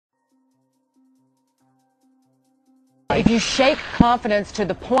If you shake confidence to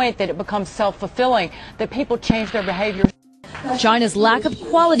the point that it becomes self-fulfilling, that people change their behavior. China's lack of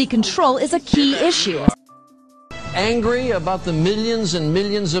quality control is a key issue. Angry about the millions and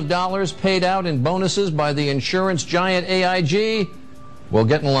millions of dollars paid out in bonuses by the insurance giant AIG? Well,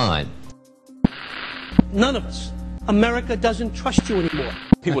 get in line. None of us. America doesn't trust you anymore.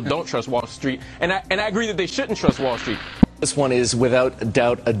 People don't trust Wall Street, and I agree that they shouldn't trust Wall Street. This one is without a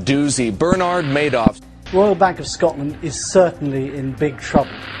doubt a doozy. Bernard Madoff. Royal Bank of Scotland is certainly in big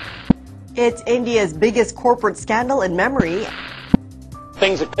trouble. It's India's biggest corporate scandal in memory.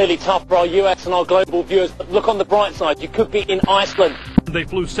 Things are clearly tough for our US and our global viewers, but look on the bright side, you could be in Iceland. They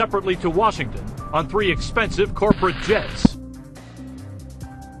flew separately to Washington on 3 expensive corporate jets.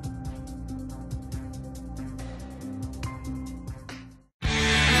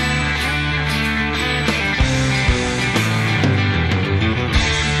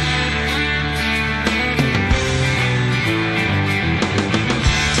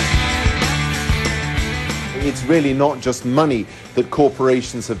 It's really not just money that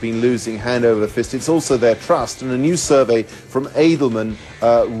corporations have been losing hand over fist, it's also their trust. And a new survey from Edelman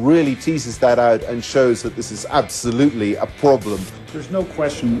really teases that out and shows that this is absolutely a problem. There's no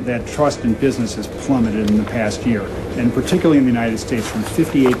question that trust in business has plummeted in the past year, and particularly in the United States from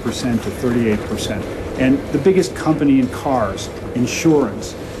 58% to 38%. And the biggest company in cars,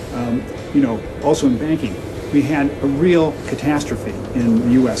 insurance, also in banking, we had a real catastrophe in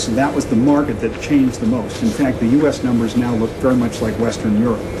the U.S., and that was the market that changed the most. In fact, the U.S. numbers now look very much like Western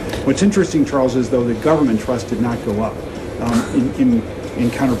Europe. What's interesting, Charles, is though the government trust did not go up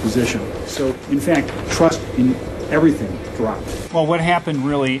in counterposition. So, in fact, trust in everything dropped. Well, what happened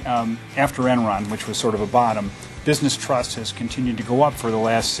really after Enron, which was sort of a bottom, business trust has continued to go up for the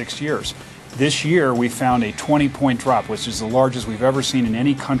last 6 years. This year, we found a 20-point drop, which is the largest we've ever seen in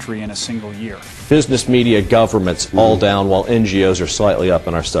any country in a single year. Business, media, governments, all down, while NGOs are slightly up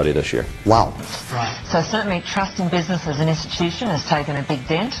in our study this year. Wow. Right. So certainly trust in business as an institution has taken a big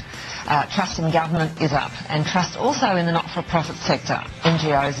dent. Trust in government is up, and trust also in the not-for-profit sector,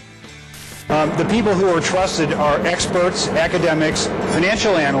 NGOs. The people who are trusted are experts, academics,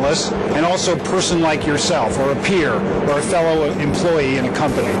 financial analysts, and also a person like yourself, or a peer, or a fellow employee in a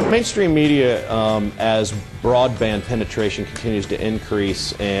company. Mainstream media, as broadband penetration continues to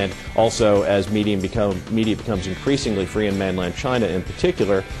increase, and also as media becomes increasingly free in mainland China in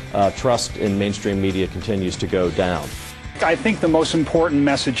particular, trust in mainstream media continues to go down. I think the most important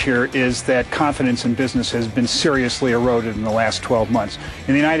message here is that confidence in business has been seriously eroded in the last 12 months.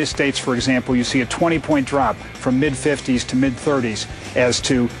 In the United States, for example, you see a 20-point drop from mid-50s to mid-30s as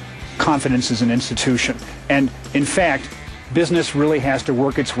to confidence as an institution. And in fact, business really has to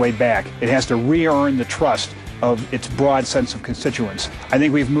work its way back. It has to re-earn the trust of its broad sense of constituents. I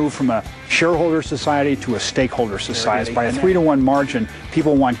think we've moved from a shareholder society to a stakeholder society. By a 3-to-1 margin,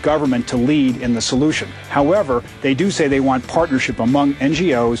 people want government to lead in the solution. However, they do say they want partnership among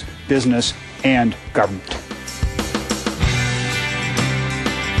NGOs, business, and government.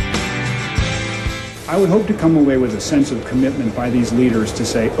 I would hope to come away with a sense of commitment by these leaders to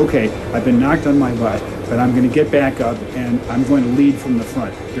say, okay, I've been knocked on my butt, but I'm going to get back up and I'm going to lead from the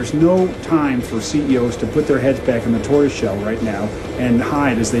front. There's no time for CEOs to put their heads back in the tortoise shell right now and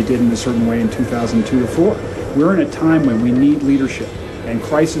hide as they did in a certain way in 2002 to 4. We're in a time when we need leadership, and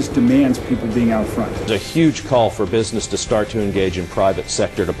crisis demands people being out front. There's a huge call for business to start to engage in private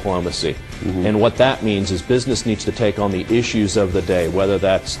sector diplomacy. And what that means is business needs to take on the issues of the day, whether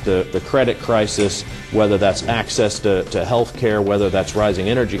that's the credit crisis, whether that's access to health care, whether that's rising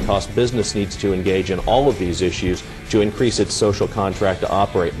energy costs. Business needs to engage in all of these issues to increase its social contract to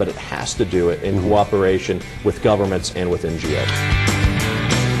operate, but it has to do it in cooperation with governments and with NGOs.